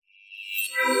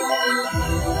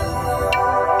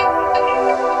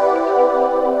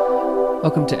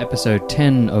Welcome to episode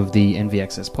 10 of the NV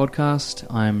Access podcast.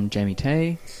 I'm Jamie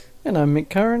Tay. And I'm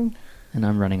Mick Curran. And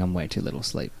I'm running on way too little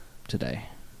sleep today.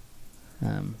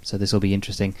 So this will be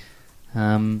interesting.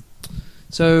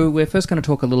 So we're first going to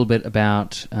talk a little bit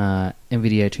about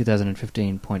NVDA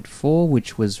 2015.4,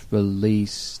 which was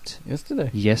released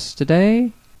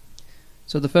yesterday.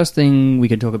 So the first thing we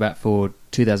can talk about for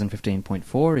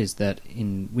 2015.4 is that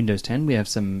in Windows 10 we have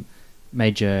some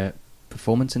major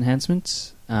performance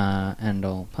enhancements, and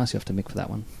I'll pass you off to Mick for that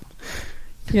one.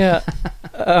 Yeah.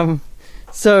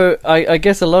 So I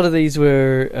guess a lot of these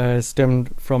were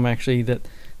stemmed from actually that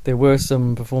there were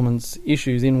some performance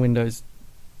issues in Windows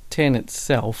 10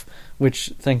 itself,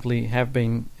 which thankfully have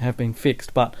been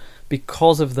fixed. But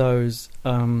because of those,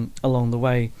 along the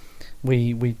way,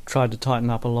 we tried to tighten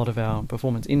up a lot of our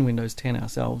performance in Windows 10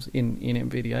 ourselves in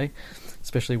NVDA,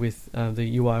 especially with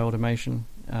the UI automation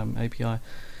API.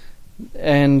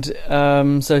 And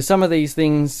so some of these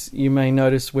things you may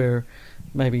notice were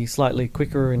maybe slightly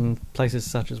quicker in places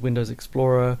such as Windows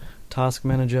Explorer, Task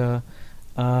Manager.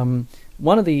 One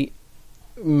of the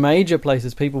major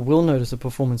places people will notice a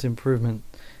performance improvement,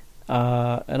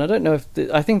 and I don't know if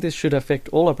I think this should affect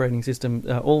all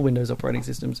all Windows operating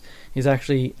systems, is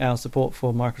actually our support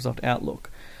for Microsoft Outlook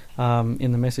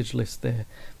in the message list there,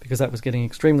 because that was getting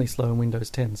extremely slow in Windows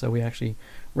 10. So we actually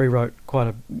rewrote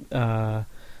quite a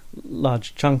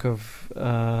large chunk of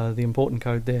the important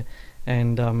code there,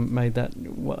 and made that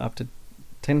up to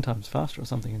 10 times faster or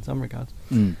something in some regards.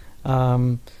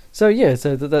 So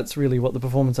that's really what the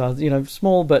performance are.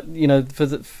 Small, but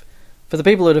for the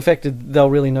people that are affected, they'll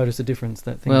really notice a difference,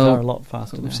 that things are a lot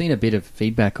faster. We've seen a bit of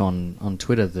feedback on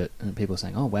Twitter that people are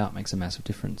saying, "Oh wow, it makes a massive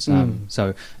difference."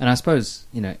 So, and I suppose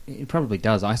it probably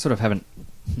does. I sort of haven't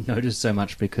noticed so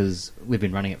much because we've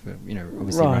been running it for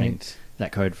obviously running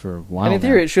that code for a while. And in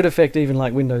theory, it should affect even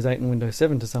like Windows 8 and Windows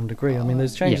 7 to some degree. I mean,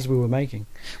 there's changes we were making.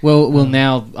 Well,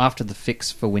 now after the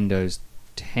fix for Windows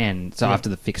 10, after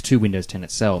the fix to Windows 10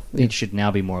 itself, it should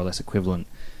now be more or less equivalent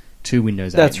to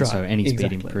Windows 8. That's right. So any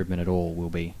speed improvement at all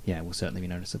will certainly be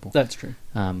noticeable. That's true.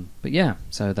 But yeah,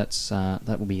 so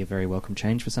that will be a very welcome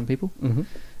change for some people.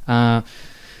 Mm-hmm.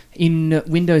 In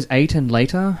Windows 8 and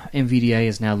later, NVDA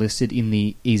is now listed in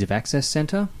the Ease of Access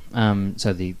Center.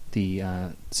 So the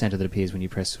center that appears when you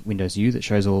press Windows U that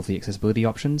shows all of the accessibility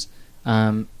options.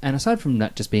 And aside from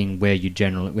that just being where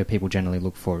people generally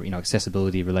look for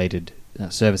accessibility related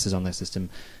services on their system,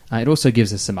 it also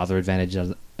gives us some other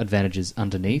advantages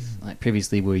underneath. Like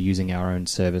previously we were using our own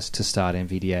service to start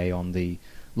NVDA on the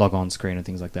log-on screen and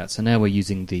things like that. So now we're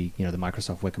using the the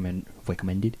Microsoft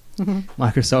recommended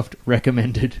Microsoft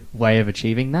recommended way of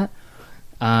achieving that.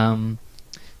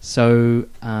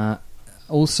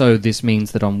 Also this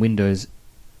means that on Windows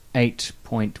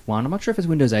 8.1, I'm not sure if it's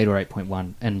Windows 8 or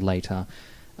 8.1 and later,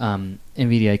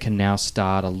 NVDA can now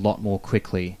start a lot more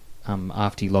quickly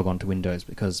after you log on to Windows,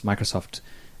 because Microsoft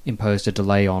imposed a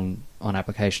delay on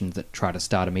applications that try to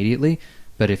start immediately.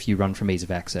 But if you run from Ease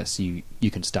of Access, you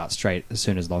can start straight as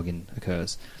soon as login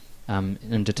occurs.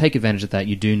 And to take advantage of that,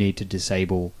 you do need to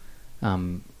disable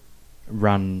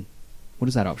run. What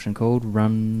is that option called?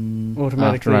 Run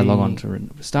automatically. After I log on to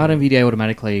start NVDA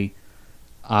automatically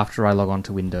after I log on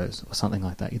to Windows or something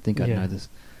like that. You'd think I'd know this.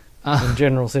 In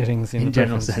general settings. In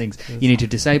general settings. You need to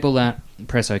disable that,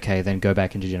 press OK, then go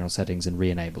back into general settings and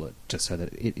re-enable it, just so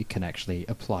that it can actually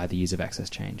apply the Ease of Access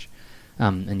change.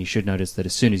 And you should notice that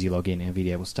as soon as you log in,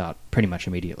 NVDA will start pretty much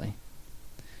immediately.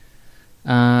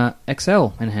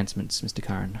 Excel enhancements, Mr.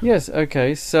 Curran. Yes,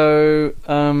 okay. So,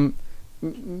 some,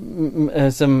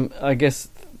 I guess,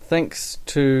 thanks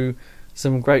to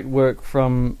some great work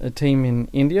from a team in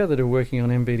India that are working on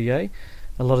NVDA.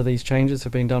 A lot of these changes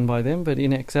have been done by them, but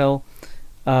in Excel,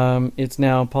 it's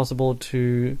now possible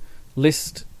to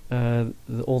list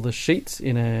all the sheets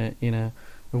in a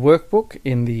workbook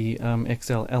in the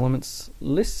Excel elements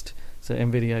list, so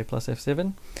NVDA plus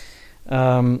F7.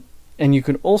 And you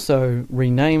can also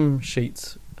rename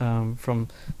sheets from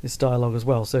this dialog as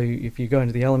well. So if you go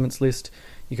into the elements list,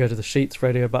 you go to the Sheets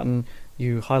radio button,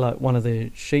 you highlight one of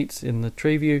the sheets in the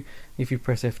tree view. If you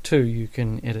press F2, you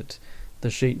can edit the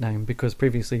sheet name, because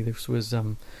previously this was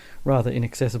rather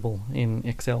inaccessible in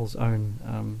Excel's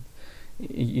own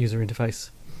user interface.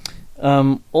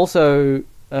 Also,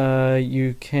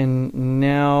 you can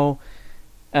now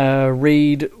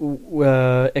read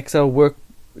Excel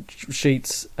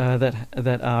worksheets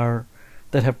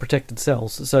that have protected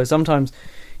cells. So sometimes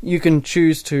you can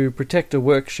choose to protect a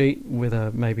worksheet with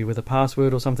maybe with a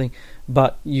password or something,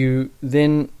 but you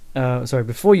then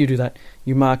before you do that,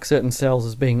 you mark certain cells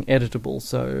as being editable.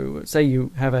 So say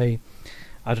you have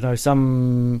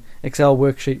some Excel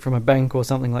worksheet from a bank or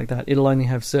something like that. It'll only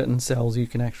have certain cells you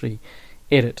can actually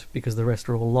edit because the rest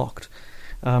are all locked.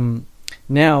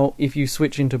 Now, if you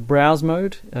switch into browse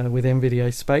mode with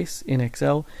NVDA Space in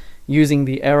Excel, using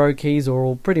the arrow keys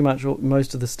or pretty much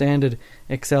most of the standard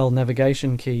Excel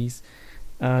navigation keys,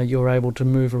 you're able to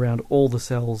move around all the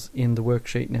cells in the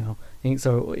worksheet now.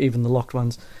 So even the locked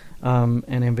ones, and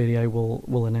NVDA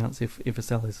will announce if a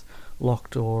cell is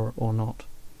locked or not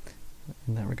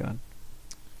in that regard.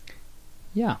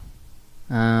 Yeah.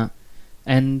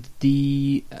 And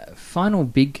the final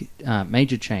big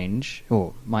major change,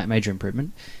 or major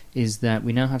improvement, is that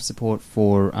we now have support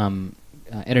for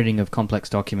editing of complex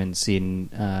documents in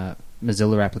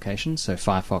Mozilla applications, so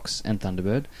Firefox and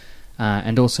Thunderbird,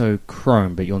 and also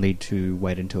Chrome, but you'll need to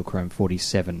wait until Chrome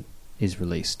 47 is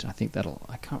released. I think I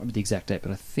can't remember the exact date,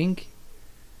 but I think,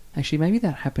 actually maybe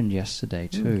that happened yesterday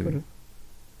too.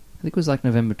 I think it was like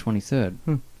November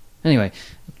 23rd. Anyway,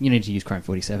 you need to use Chrome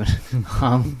 47.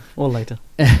 Or later.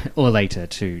 Or later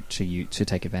to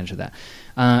take advantage of that.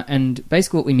 And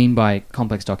basically what we mean by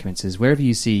complex documents is wherever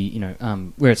you see,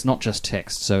 where it's not just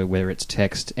text, so whether it's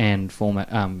text and format,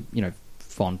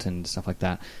 font and stuff like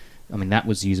that. I mean, that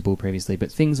was usable previously,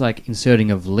 but things like inserting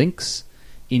of links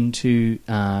into,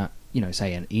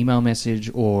 say an email message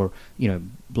or,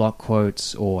 block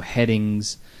quotes or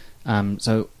headings.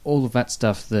 So all of that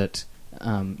stuff that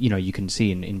you can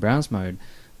see in browse mode,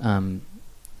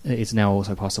 it's now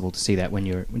also possible to see that when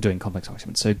you're doing complex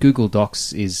documents. So Google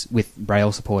Docs is, with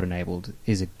Braille support enabled,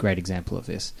 is a great example of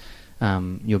this.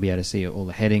 You'll be able to see all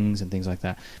the headings and things like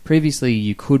that. Previously,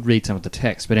 you could read some of the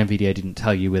text, but NVDA didn't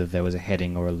tell you whether there was a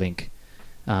heading or a link.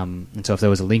 And so if there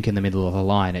was a link in the middle of a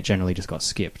line, it generally just got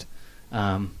skipped.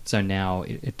 So now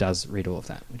it does read all of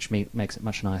that, which makes it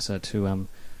much nicer to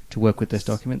work with those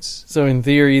documents. So in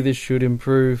theory, this should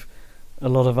improve a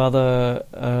lot of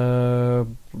other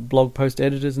blog post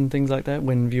editors and things like that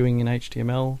when viewing an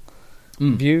HTML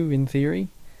view, in theory,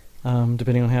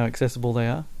 depending on how accessible they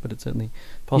are, but it's certainly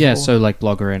possible. Yeah, so like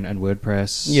Blogger and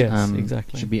WordPress. Yes,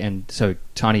 exactly. Should be, and so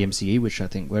TinyMCE, which I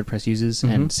think WordPress uses,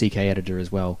 and CK Editor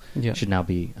as well, should now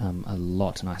be a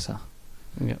lot nicer.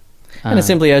 Yeah. And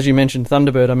simply, as you mentioned,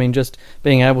 Thunderbird, I mean, just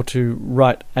being able to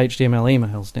write HTML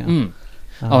emails now.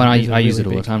 And I use it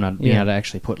all the time now. Being able to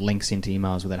actually put links into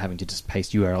emails without having to just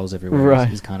paste URLs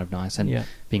everywhere is kind of nice. And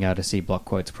being able to see block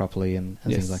quotes properly and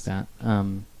things like that.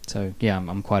 So, yeah,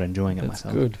 I'm quite enjoying it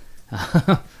myself.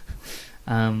 That's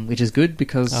good. Which is good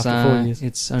because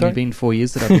it's only been 4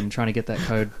 years that I've been trying to get that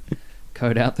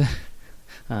code out there.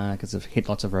 Because I've hit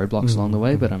lots of roadblocks along the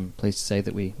way, but I'm pleased to say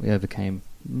that we overcame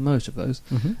most of those.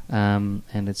 And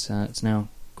it's now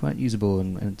quite usable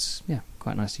and it's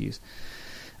quite nice to use.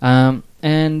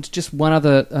 And just one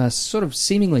other sort of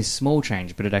seemingly small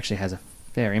change, but it actually has a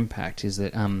fair impact, is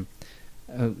that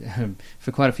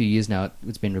for quite a few years now,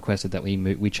 it's been requested that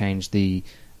we change the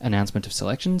announcement of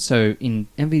selection. So in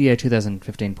NVDA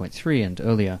 2015.3 and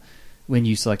earlier, when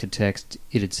you selected text,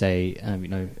 it'd say,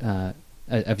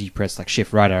 if you press like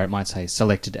Shift right arrow, it might say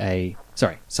selecting A,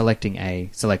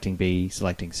 selecting B,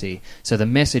 selecting C. So the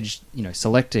message,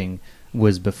 selecting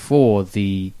was before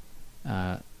the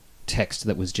text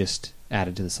that was just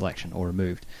added to the selection or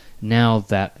removed. Now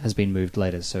that has been moved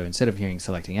later, so instead of hearing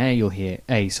selecting A, you'll hear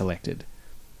A selected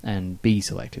and B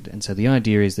selected. And so the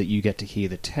idea is that you get to hear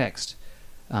the text,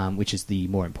 which is the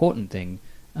more important thing,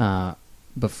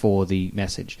 before the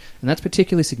message. And that's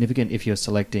particularly significant if you're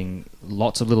selecting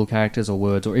lots of little characters or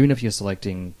words, or even if you're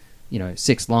selecting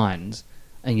 6 lines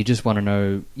and you just want to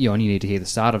know, you only need to hear the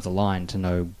start of the line to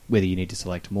know whether you need to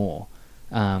select more.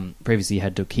 Previously you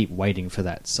had to keep waiting for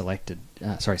that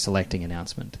selecting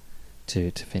announcement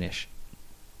to finish.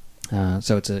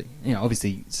 So it's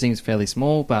obviously it seems fairly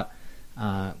small, but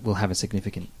will have a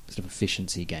significant sort of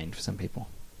efficiency gain for some people.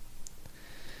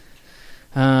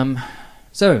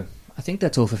 So I think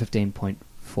that's all for 15.4.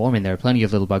 I mean, there are plenty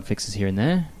of little bug fixes here and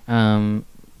there,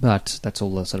 but that's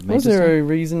all the sort of major stuff. Was there stuff. a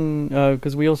reason,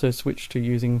 because we also switched to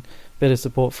using better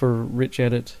support for Rich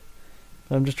Edit.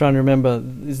 I'm just trying to remember,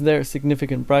 is there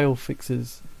significant Braille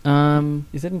fixes? Is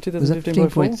that in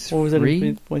 2015.4 or was it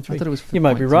in 15.3? I thought it was 15.3. You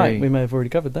might be right, we may have already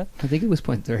covered that. I think it was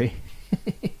 0.3.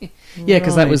 Yeah,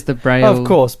 because that was the Braille... Of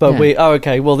course, but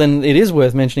okay, well then it is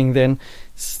worth mentioning then,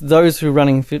 those who are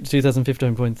running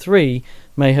 2015.3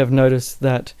 may have noticed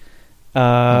that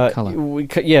colour.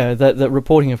 that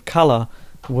reporting of colour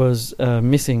was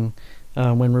missing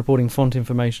when reporting font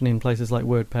information in places like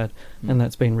WordPad, and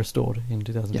that's been restored in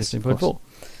 2015.4.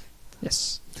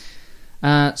 Yes.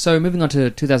 So moving on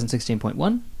to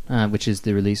 2016.1, which is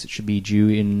the release that should be due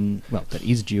in, that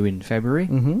is due in February.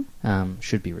 Mm-hmm.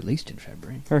 Should be released in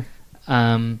February. Sure.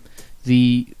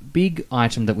 The big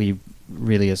item that we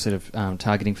really are sort of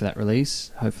targeting for that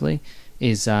release, hopefully,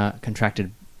 is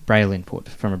contracted Braille input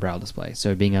from a Braille display.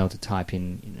 So being able to type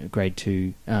in grade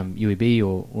 2 UEB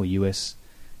or US.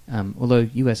 Although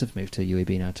US have moved to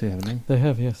UEB now too, haven't they? They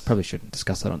have, yes. Probably shouldn't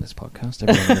discuss that on this podcast.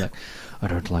 Everyone like, I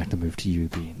don't like the move to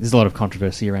UEB. There's a lot of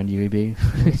controversy around UEB.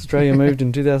 Australia moved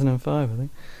in 2005, I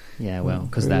think. Yeah, well,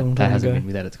 because that hasn't ago. been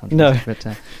without its controversy. No.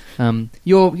 But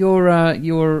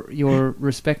your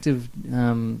respective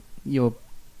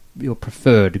your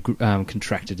preferred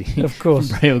contracted of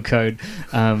course Braille code.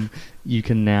 You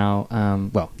can now,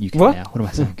 you can what? now. What am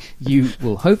I saying? You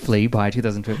will hopefully by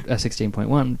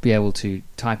 2016.1 be able to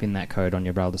type in that code on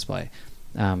your Braille display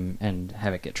and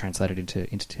have it get translated into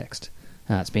text.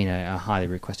 It's been a highly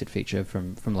requested feature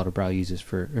from a lot of Braille users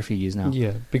for a few years now.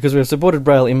 Yeah, because we've supported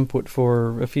Braille input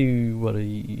for a few, 2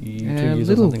 years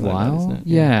or something while. like that, isn't it?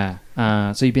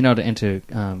 Yeah. So you've been able to enter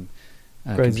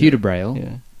computer Braille,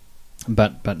 yeah.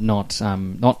 but not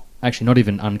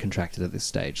even uncontracted at this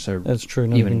stage. So that's true.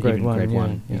 Not even grade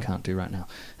 1, you can't do right now.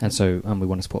 And so we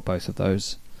want to support both of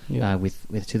those with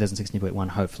 2016.1,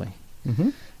 hopefully. Mm-hmm.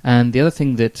 And the other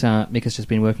thing that Mika's just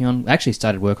been working on, actually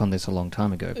started work on this a long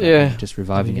time ago, but we're just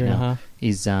reviving it now,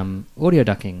 is audio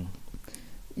ducking.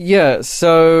 Yeah,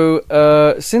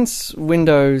 so since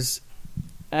Windows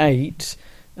 8,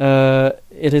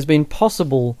 it has been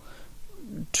possible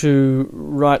to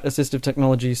write assistive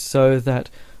technology so that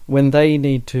when they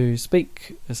need to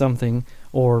speak something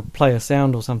or play a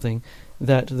sound or something,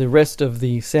 that the rest of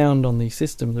the sound on the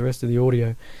system, the rest of the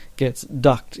audio, gets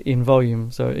ducked in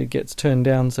volume, so it gets turned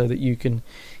down so that you can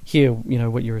hear,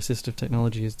 what your assistive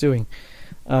technology is doing.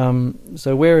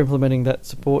 So we're implementing that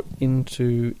support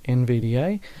into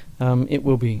NVDA. It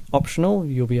will be optional.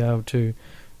 You'll be able to.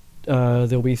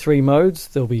 There'll be 3 modes.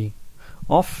 There'll be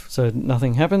off, so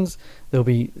nothing happens. There'll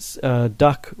be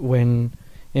duck when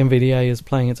NVDA is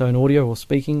playing its own audio or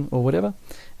speaking or whatever,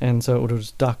 and so it will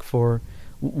just duck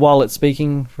while it's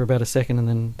speaking for about a second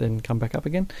and then come back up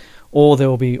again. Or there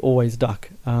will be always duck,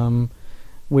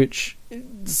 which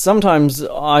sometimes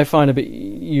I find a bit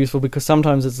useful because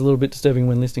sometimes it's a little bit disturbing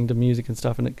when listening to music and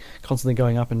stuff and it constantly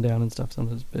going up and down and stuff.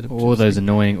 Sometimes it's a bit or those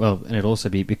annoying. Well, and it'll also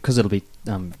be because it'll be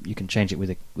you can change it with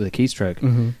a keystroke.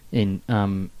 Mm-hmm.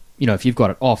 In if you've got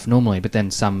it off normally, but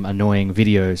then some annoying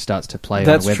video starts to play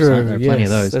That's on a website, true. there are plenty of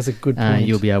those. That's a good point.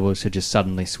 You'll be able to just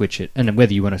suddenly switch it, and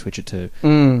whether you want to switch it to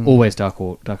always duck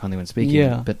or duck only when speaking.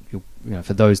 Yeah. But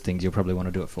for those things, you'll probably want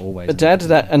to do it for always. But to add to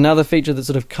that, another feature that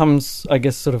sort of comes, I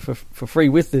guess, sort of for free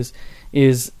with this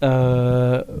is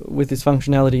with this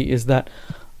functionality is that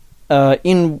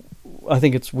in I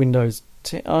think it's Windows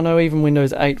 10. Oh no, even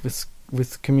Windows 8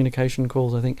 with communication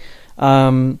calls. I think.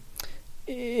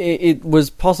 It was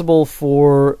possible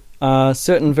for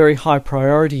certain very high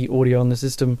priority audio on the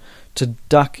system to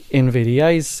duck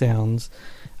NVDA's sounds.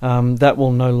 That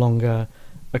will no longer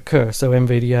occur, so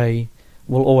NVDA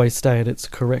will always stay at its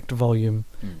correct volume.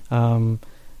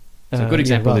 So a good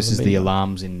example of this is the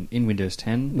alarms in Windows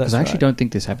 10. Because I actually right. don't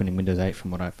think this happened in Windows 8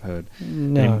 from what I've heard.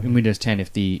 No. In Windows 10,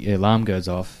 if the alarm goes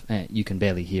off, you can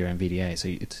barely hear NVDA, so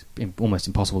it's almost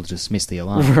impossible to dismiss the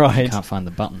alarm. Right. You can't find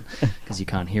the button because you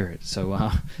can't hear it.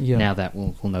 So now that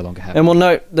will no longer happen. And we'll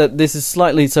note that this is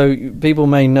slightly... So people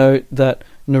may note that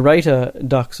Narrator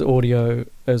ducks audio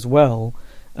as well,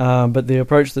 but the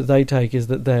approach that they take is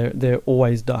that they're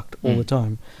always ducked all the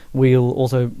time. We'll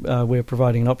also we're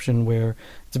providing an option where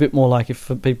it's a bit more like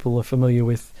if people are familiar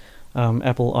with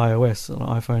Apple iOS,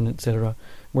 iPhone, etc.,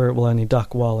 where it will only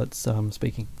duck while it's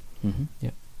speaking. Mm-hmm.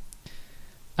 Yeah.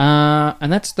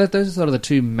 And those are sort of the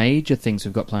 2 major things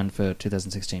we've got planned for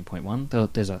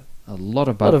 2016.1. There's a lot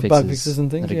of bug fixes and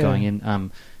things that are going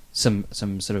in. Some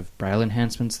sort of Braille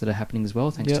enhancements that are happening as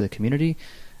well, thanks to the community.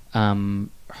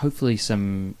 Hopefully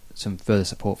some further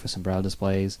support for some Braille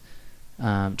displays.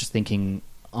 Just thinking,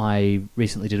 I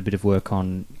recently did a bit of work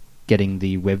on getting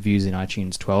the web views in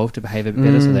iTunes 12 to behave a bit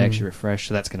better, so they actually refresh.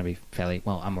 So that's going to be fairly...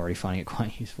 Well, I'm already finding it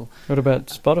quite useful. What about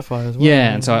Spotify as well?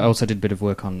 Yeah, and so I also did a bit of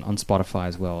work on Spotify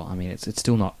as well. I mean, it's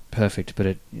still not perfect,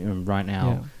 but right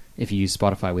now, if you use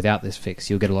Spotify without this fix,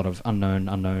 you'll get a lot of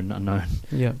unknown.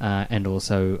 Yeah. And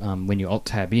also, when you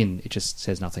Alt-tab in, it just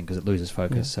says nothing because it loses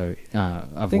focus. Yeah.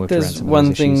 So I think there's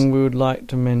one thing we would like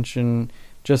to mention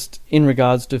just in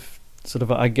regards to sort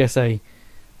of, I guess, a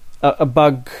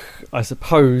bug, I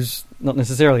suppose, not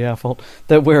necessarily our fault,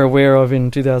 that we're aware of in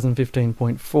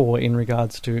 2015.4 in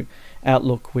regards to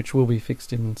Outlook, which will be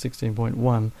fixed in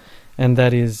 16.1, and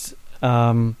that is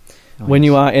when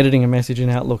you are editing a message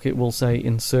in Outlook, it will say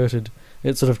inserted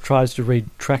it sort of tries to read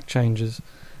track changes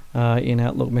in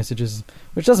Outlook messages,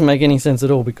 which doesn't make any sense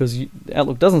at all because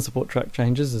Outlook doesn't support track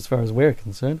changes as far as we're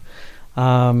concerned.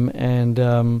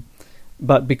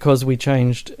 But because we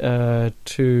changed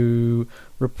to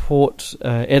report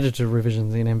editor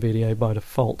revisions in NVDA by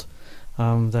default,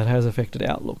 that has affected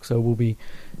Outlook. So we'll be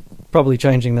probably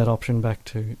changing that option back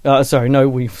to...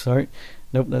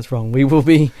 Nope, that's wrong. We will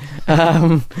be...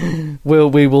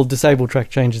 we will disable track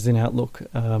changes in Outlook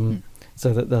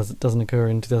so that doesn't occur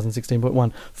in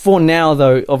 2016.1. For now,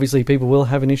 though, obviously people will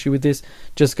have an issue with this.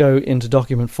 Just go into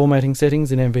document formatting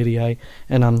settings in NVDA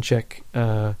and uncheck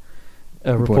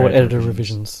report editor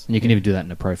revisions. And you can even do that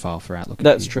in a profile for Outlook.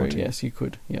 That's true, yes, you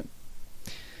could. Yep.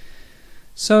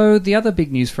 So the other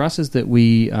big news for us is that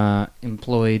we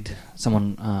employed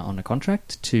someone on a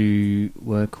contract to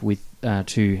work with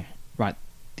to write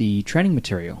the training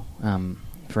material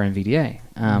for NVDA.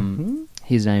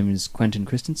 His name is Quentin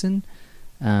Christensen.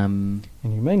 And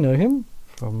you may know him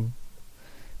from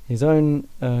his own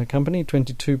company,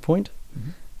 22 Point.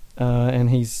 And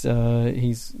he's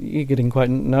getting quite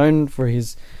known for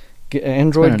his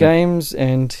Android games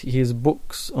and his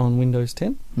books on Windows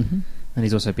 10. And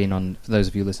he's also been on, for those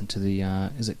of you who listen to the,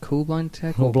 is it Cool Blind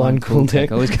Tech? Or Blind Cool Tech.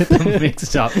 I always get them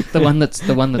mixed up. The one that's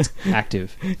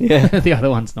active. Yeah. The other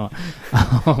one's not.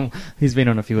 He's been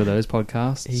on a few of those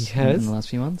podcasts. He has. In the last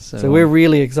few months. So we're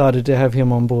really excited to have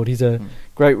him on board. He's a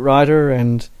great writer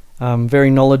and very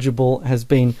knowledgeable, has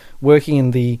been working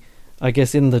in the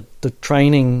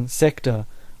training sector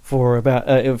for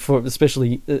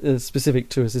especially specific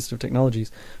to assistive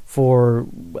technologies for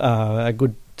a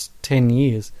good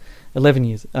 11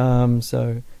 years. I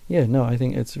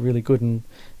think it's really good, and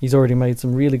he's already made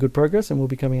some really good progress, and we'll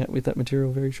be coming out with that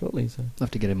material very shortly. So I'll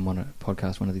have to get him on a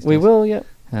podcast one of these days. We will, yeah.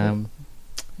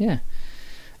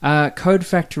 Code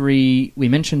Factory, we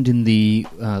mentioned in the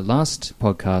last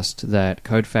podcast that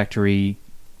Code Factory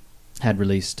had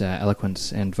released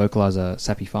Eloquence and Vocalizer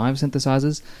SAPI 5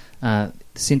 synthesizers.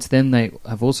 Since then, they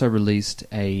have also released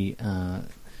a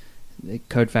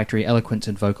Code Factory Eloquence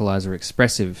and Vocalizer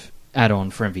Expressive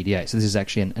add-on for NVDA. So this is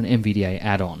actually an NVDA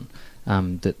add-on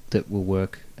that will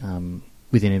work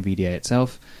within NVDA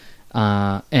itself,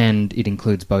 and it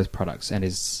includes both products, and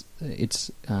it's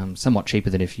somewhat cheaper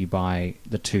than if you buy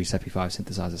the two SAPI 5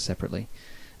 synthesizers separately.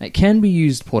 It can be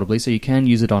used portably, so you can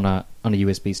use it on a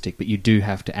USB stick, but you do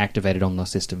have to activate it on the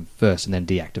system first and then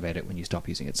deactivate it when you stop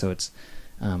using it. So it's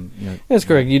that's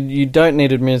correct. You don't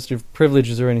need administrative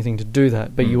privileges or anything to do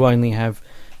that, but you only have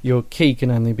your key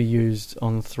can only be used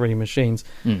on 3 machines.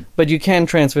 But you can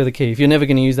transfer the key if you're never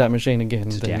going to use that machine again.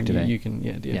 Then you can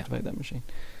deactivate that machine.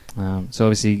 So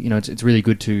obviously, it's really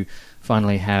good to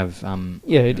finally have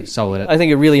solid. I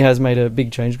think it really has made a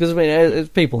big change because as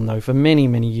people know, for many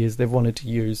years they've wanted to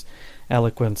use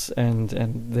Eloquence, and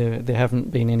there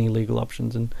haven't been any legal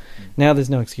options, and now there's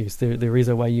no excuse. There is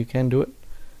a way you can do it.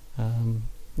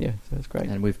 So it's great.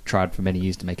 And we've tried for many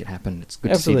years to make it happen. It's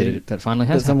good Absolutely. to see that it finally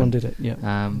has someone happened. did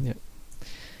it.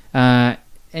 Yeah.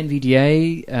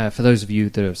 NVDA, for those of you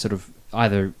that are sort of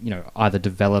either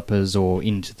developers or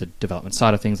into the development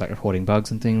side of things, like reporting bugs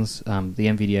and things, the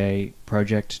NVDA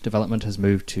project development has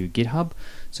moved to GitHub.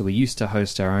 So we used to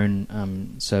host our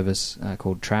own service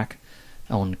called Track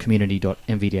on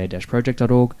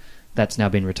community.nvda-project.org. That's now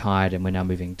been retired, and we're now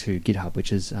moving to GitHub,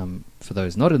 which is, for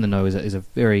those not in the know, is a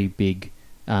very big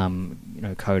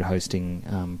code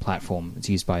hosting platform. It's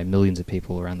used by millions of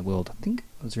people around the world. I think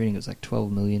I was reading it was like 12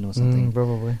 million or something.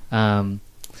 Probably.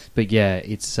 But yeah,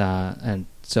 it's and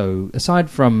so aside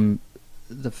from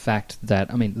the fact that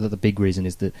the big reason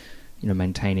is that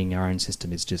maintaining our own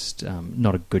system is just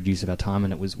not a good use of our time,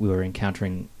 and we were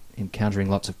encountering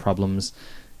lots of problems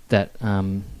that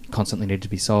constantly needed to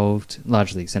be solved,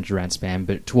 largely centered around spam.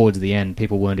 But towards the end,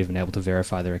 people weren't even able to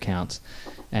verify their accounts,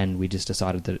 and we just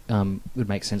decided that it would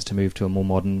make sense to move to a more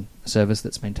modern service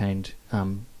that's maintained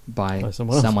by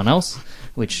someone else,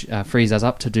 which frees us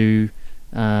up to do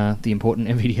the important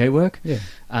NVDA work. Yeah.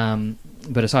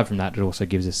 But aside from that, it also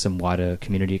gives us some wider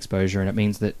community exposure, and it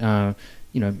means that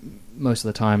most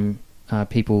of the time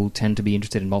people tend to be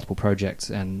interested in multiple projects,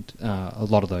 and a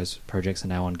lot of those projects are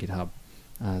now on GitHub.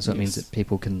 So it means that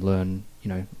people can learn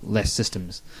less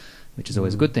systems, which is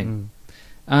always a good thing.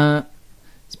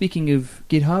 Speaking of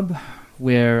GitHub,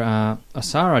 where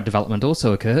Asara development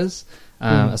also occurs,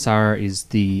 Asara is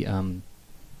the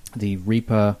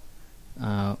Reaper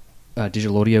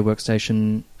digital audio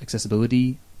workstation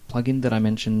accessibility plugin that I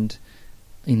mentioned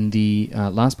in the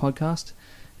last podcast,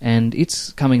 and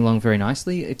it's coming along very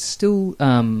nicely. It's still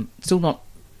not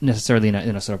necessarily in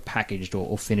a sort of packaged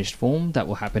or finished form. That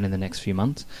will happen in the next few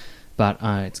months, but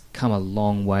it's come a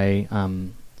long way.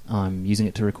 I'm using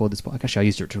it to record this podcast. Actually, I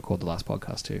used it to record the last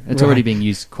podcast too. It's already being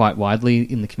used quite widely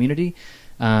in the community,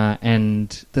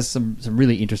 and there's some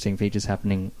really interesting features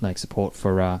happening, like support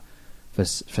for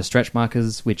stretch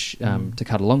markers, which to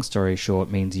cut a long story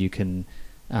short means you can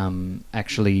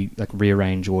actually like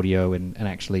rearrange audio and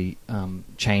actually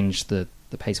change the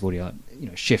pace of audio,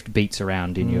 shift beats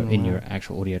around in your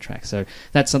actual audio track. So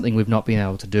that's something we've not been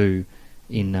able to do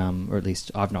in, or at least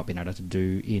I've not been able to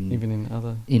do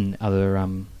in other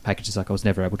packages. Like I was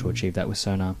never able to achieve that with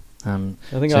Sonar. I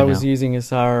think I was using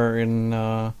Asara in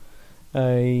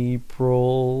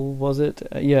April, was it?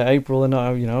 Yeah, April, and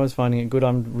I was finding it good.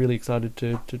 I'm really excited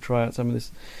to try out some of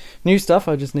this new stuff.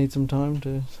 I just need some time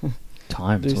to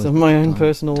do some of my own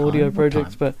personal audio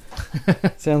projects, but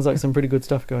sounds like some pretty good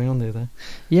stuff going on there, though.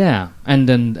 Yeah, and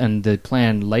the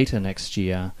plan later next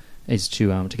year is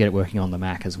to get it working on the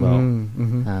Mac as well.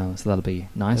 So that'll be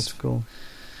nice. That's cool.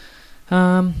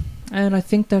 And I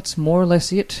think that's more or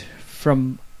less it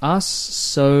from us.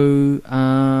 So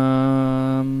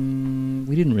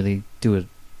we didn't really do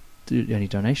any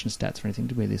donation stats or anything,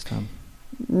 did we, this time?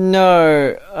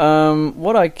 No.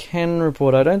 What I can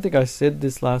report, I don't think I said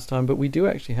this last time, but we do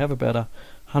actually have about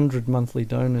 100 monthly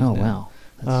donors now.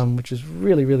 Wow. Which is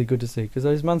really, really good to see, because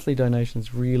those monthly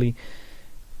donations really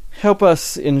help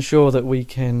us ensure that we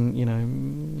can,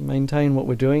 maintain what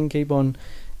we're doing, keep on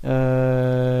keep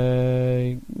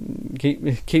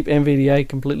NVDA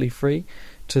completely free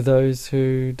to those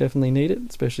who definitely need it,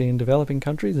 especially in developing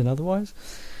countries and otherwise.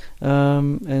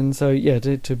 And so,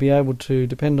 to be able to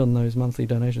depend on those monthly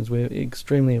donations, we're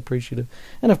extremely appreciative.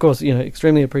 And of course,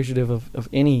 extremely appreciative of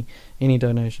any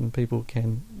donation people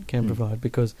can provide,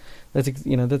 because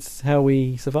that's how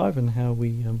we survive and how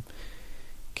we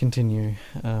continue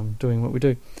doing what we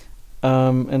do.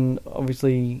 And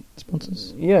obviously,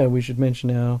 sponsors. Yeah, we should mention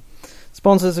our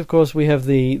sponsors. Of course, we have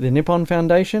the Nippon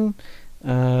Foundation,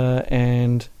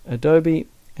 and Adobe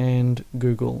and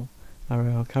Google are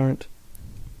our current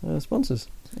sponsors,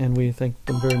 and we thank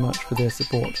them very much for their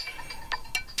support.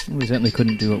 We certainly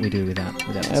couldn't do what we do without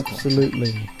their support.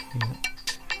 Absolutely. Yeah.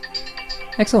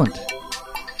 Excellent.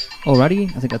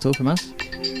 Alrighty, I think that's all from us.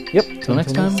 Yep. Till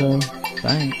next time. Bye.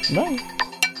 Bye. Bye.